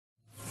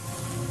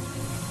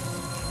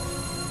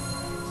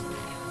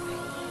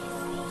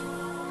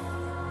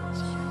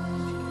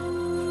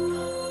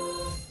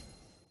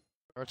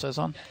prioritize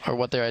on, or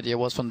what their idea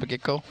was from the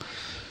get-go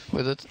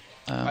with it.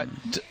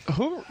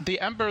 The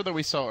Ember that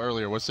we saw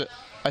earlier, was it?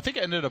 I think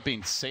it ended up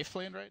being safe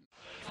lane, right?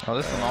 Oh,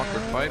 this is an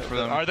awkward fight for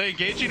them. Are they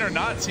engaging or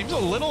not? Seems a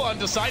little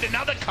undecided.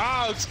 Now the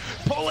Cogs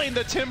pulling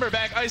the Timber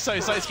back. Ice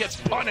gets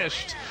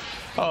punished.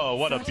 Oh,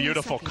 what a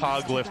beautiful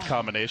cog lift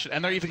combination.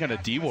 And they're even going to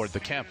deward the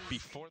camp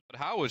before. But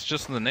How is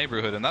just in the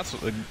neighborhood, and that's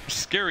a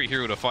scary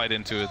hero to fight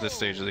into at this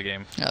stage of the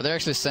game. Yeah, they're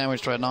actually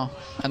sandwiched right now,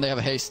 and they have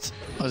a haste.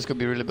 Oh, this could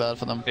be really bad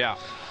for them. Yeah.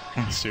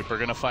 Super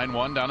gonna find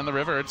one down in the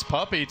river. It's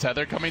Puppey.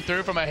 Tether coming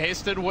through from a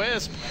hasted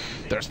Wisp.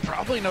 There's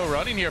probably no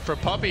running here for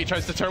Puppey.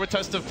 Tries to turn with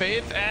Test of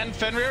Faith, and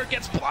Fenrir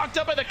gets blocked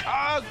up by the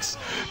Cogs.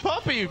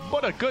 Puppey,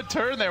 what a good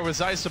turn there with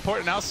Zai's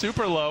support. Now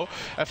super low.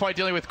 FY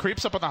dealing with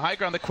creeps up on the high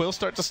ground. The Quills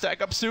start to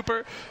stack up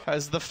super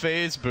as the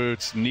phase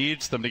boots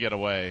needs them to get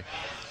away,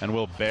 and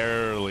will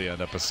barely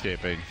end up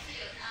escaping.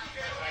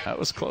 That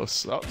was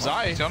close. Oh,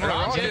 Zai.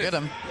 Get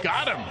him.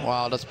 Got him.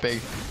 Wow, that's big.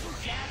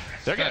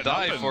 They're gonna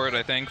die for it,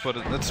 I think, but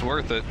it's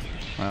worth it.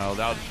 Well,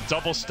 now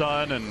double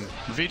stun, and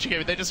Vici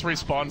game, they just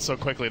respawn so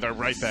quickly, they're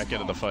right back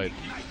into the fight.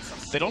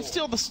 They don't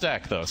steal the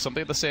stack, though.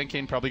 Something the Sand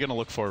King probably gonna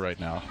look for right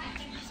now.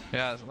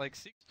 Yeah, like.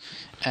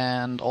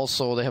 And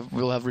also they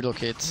will have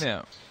relocates.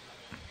 Yeah.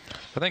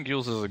 I think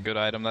Yules is a good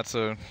item. That's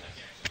a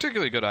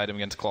particularly good item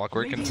against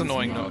Clockwork, and it's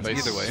annoying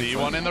either way. See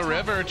one in the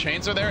river.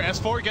 Chains are there.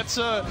 S4 gets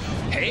a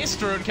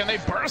haste rune. Can they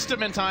burst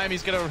him in time?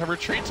 He's going to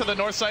retreat to the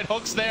north side.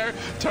 Hooks there.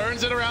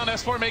 Turns it around.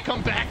 S4 may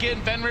come back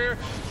in. Fenrir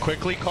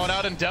quickly caught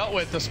out and dealt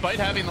with despite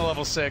having the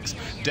level 6.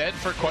 Dead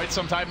for quite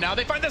some time. Now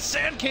they find the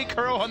Sand King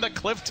Kuro on the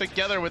cliff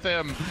together with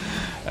him.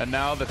 And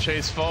now the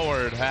chase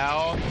forward.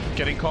 How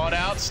getting caught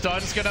out.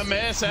 Stun's going to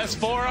miss.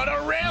 S4 on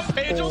a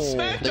rampage. Will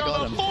smack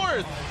on the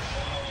fourth.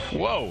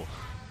 Whoa.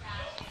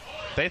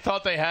 They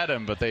thought they had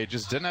him, but they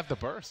just didn't have the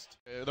burst.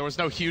 There was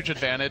no huge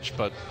advantage,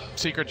 but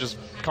Secret just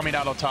coming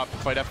out on top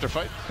fight after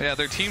fight. Yeah,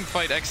 their team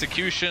fight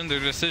execution, their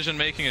decision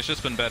making has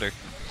just been better.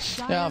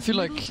 Yeah, I feel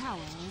like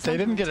they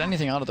didn't get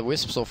anything out of the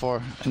Wisp so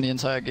far in the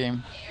entire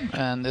game,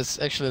 and it's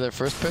actually their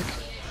first pick.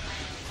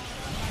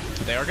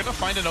 They are going to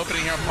find an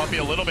opening here on Puppey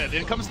a little bit.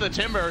 In comes the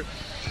Timber,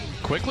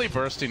 quickly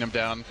bursting him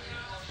down.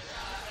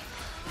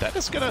 That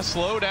is going to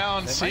slow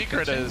down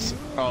Secret as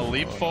a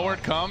leap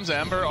forward comes.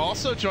 Ember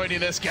also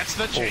joining this, gets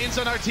the chains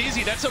on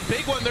Arteezy. That's a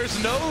big one.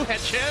 There's no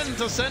Chen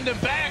to send him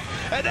back.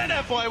 And then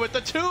FY with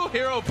the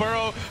 2-hero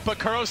burrow, but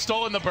Kuro's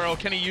stolen the burrow.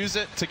 Can he use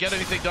it to get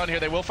anything done here?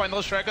 They will find the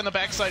Shrek on the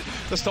backside.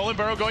 The stolen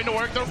burrow going to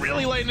work. They're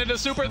really laying into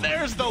super.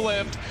 There's the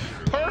lift.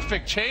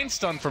 Perfect chain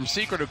stun from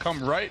Secret, who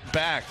come right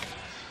back.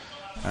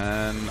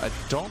 And I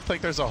don't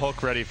think there's a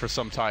hook ready for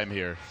some time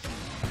here.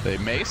 They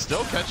may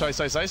still catch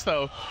Ice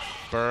though.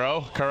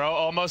 Burrow, Kuro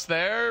almost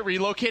there.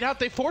 Relocate out,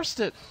 they forced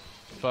it.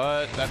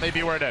 But that may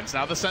be where it ends.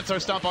 Now the Centaur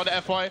stomp onto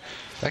FY.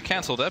 That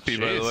canceled Epi,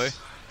 by the way.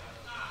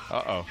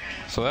 Uh-oh.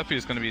 So Epi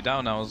is going to be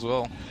down now as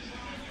well.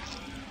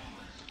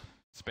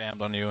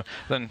 Spammed on you.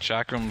 Then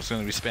Chakram's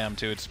going to be spammed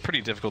too. It's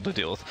pretty difficult to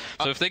deal with.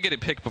 So if they get it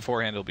picked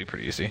beforehand, it'll be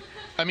pretty easy.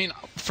 I mean,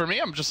 for me,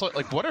 I'm just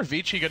like, what are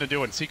Vici going to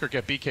do when Secret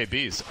get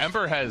BKBs?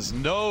 Ember has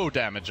no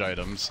damage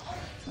items,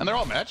 and they're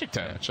all magic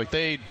damage. Like,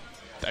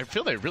 I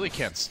feel they really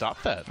can't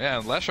stop that. Yeah,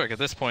 Leshrac at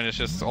this point is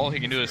just, all he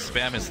can do is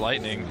spam his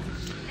lightning.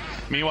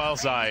 Meanwhile,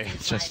 Zai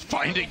just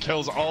finding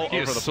kills all over the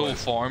place. He is so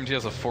farmed. He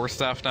has a Force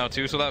Staff now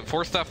too. So that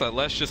Force Staff that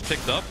Lesh just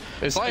picked up,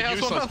 Zai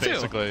has one now too.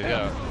 Basically,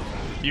 yeah.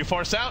 You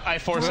force out, I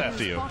force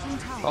after you.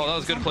 Oh, that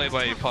was good play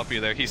by Puppey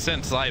there. He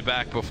sent Zai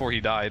back before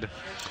he died.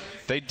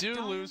 They do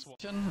lose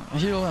one.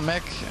 Heal and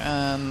Mech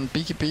and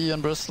BKB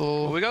and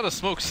Bristol. Well, we got a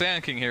Smoke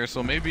Sand King here,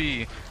 so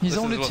maybe he's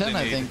only 10,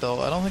 I think, though.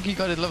 I don't think he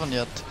got 11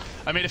 yet.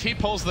 I mean, if he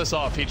pulls this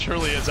off, he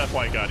truly is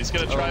FY God. He's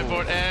going to try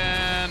for it,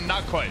 and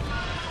not quite.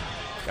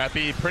 That'd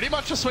be pretty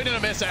much a swing and a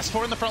miss.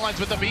 S4 in the front lines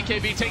with the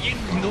BKB taking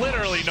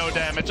literally no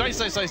damage.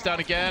 Ice down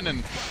again,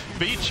 and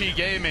Vici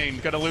Gaming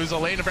going to lose a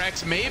lane of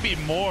Brax, maybe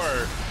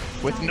more.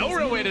 With no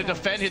real way to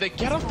defend here, they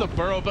get off the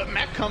burrow, but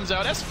Mech comes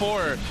out.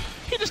 S4,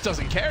 he just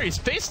doesn't care. He's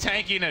face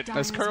tanking it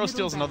as Kuro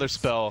steals another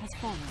spell.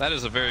 That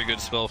is a very good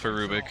spell for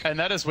Rubik. And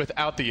that is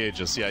without the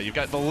Aegis. Yeah, you've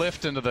got the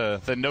lift into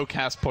the no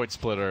cast point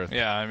splitter.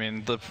 Yeah, I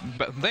mean, the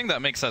thing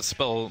that makes that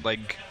spell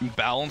like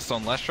balanced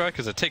on Leshrac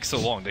is it takes so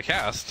long to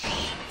cast.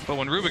 But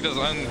when Rubik does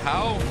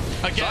how?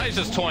 Again, Zai's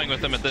just toying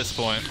with him at this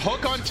point.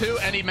 Hook on 2,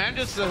 and he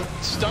manages to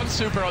stun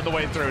Super on the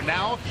way through.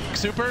 Now,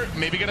 Super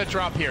maybe going to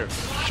drop here.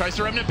 Tries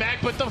to remnant back,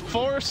 but the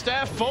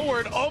 4-staff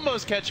forward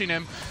almost catching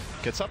him.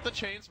 Gets up the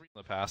chains. In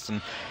the past,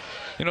 and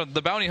you know,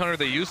 the Bounty Hunter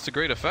they used to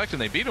great effect,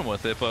 and they beat him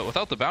with it, but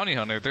without the Bounty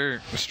Hunter,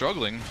 they're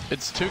struggling.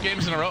 It's 2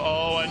 games in a row.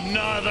 Oh,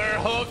 another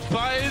hook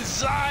by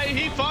Zai.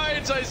 He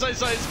finds Ice.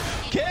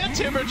 Can't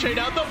Timber chain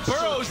out. The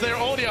burrows there,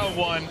 only on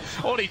 1.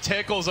 Only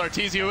tickles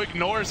Arteezy, who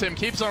ignores him,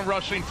 keeps on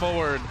rushing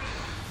forward.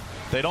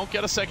 They don't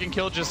get a second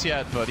kill just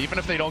yet, but even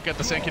if they don't get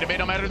the Sand King, it may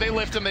not matter. They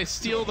lift him, they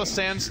steal the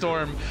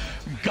Sandstorm.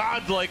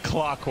 Godlike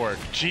clockwork.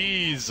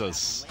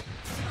 Jesus.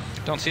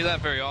 Don't see that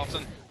very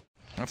often.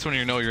 That's when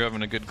you know you're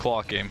having a good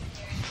clock game.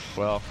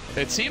 Well,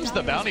 it seems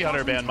the Bounty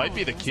Hunter ban might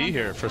be the key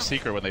here for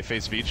Secret when they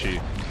face Vici.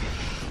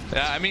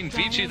 Yeah, I mean,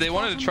 Vici, they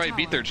wanted to try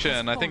beat their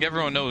Chin. I think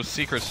everyone knows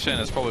Secret's Chin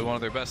is probably one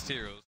of their best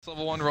heroes.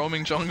 Level 1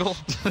 roaming jungle.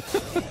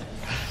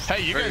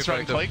 Hey, you guys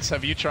run Clinks.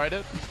 Have you tried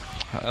it?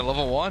 At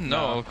level 1?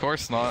 No, of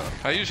course not.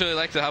 I usually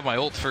like to have my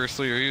ult first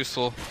so you're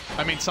useful.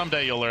 I mean,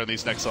 someday you'll learn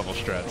these next level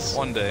strats.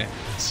 One day.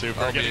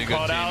 Super. Getting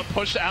caught out,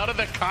 pushed out of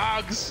the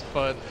cogs,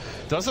 but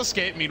does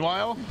escape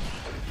meanwhile.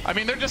 I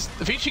mean, they're just...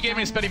 Vici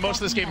Gaming is spending most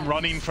of this game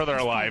running for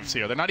their lives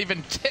here. They're not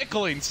even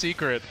tickling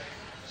Secret.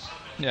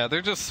 Yeah,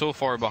 they're just so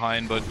far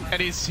behind, but... And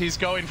he's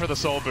going for the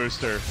soul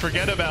booster.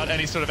 Forget about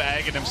any sort of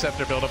Aghanim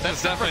Scepter buildup.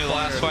 That's definitely the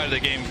last fight of the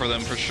game for them,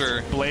 for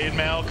sure. Blade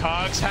Mail,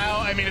 Cogs, how?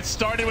 I mean, it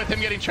started with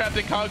him getting trapped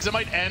in Cogs. It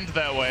might end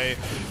that way.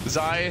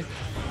 Zai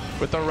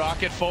with the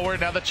rocket forward.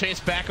 Now the chase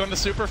back on the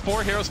Super.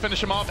 4 heroes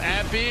finish him off.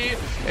 Abby,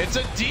 it's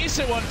a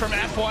decent one from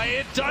FY.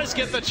 It does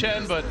get the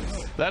Chen, but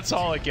that's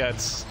all it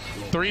gets.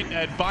 3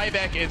 and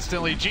buyback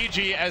instantly.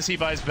 GG as he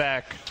buys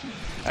back.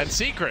 And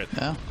Secret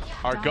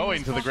are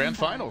going to the grand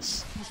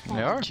finals.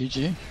 They are.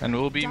 GG. And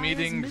we'll be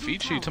meeting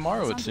Vici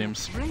tomorrow, it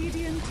seems.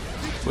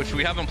 Which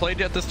we haven't played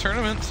yet this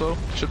tournament, so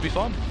should be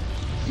fun.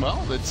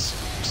 Well, it's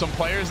some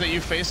players that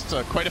you faced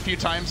quite a few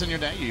times in your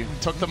day. You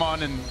took them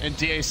on in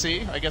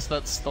DAC. I guess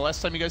that's the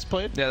last time you guys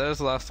played? Yeah, that was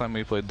the last time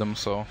we played them,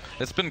 so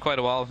it's been quite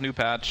a while. New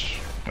patch.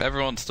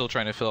 Everyone's still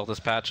trying to fill out this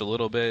patch a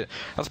little bit.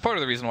 That's part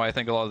of the reason why I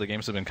think a lot of the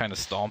games have been kind of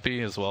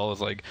stompy as well.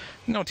 As like,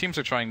 you know, teams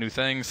are trying new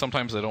things.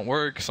 Sometimes they don't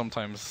work,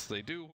 sometimes they do.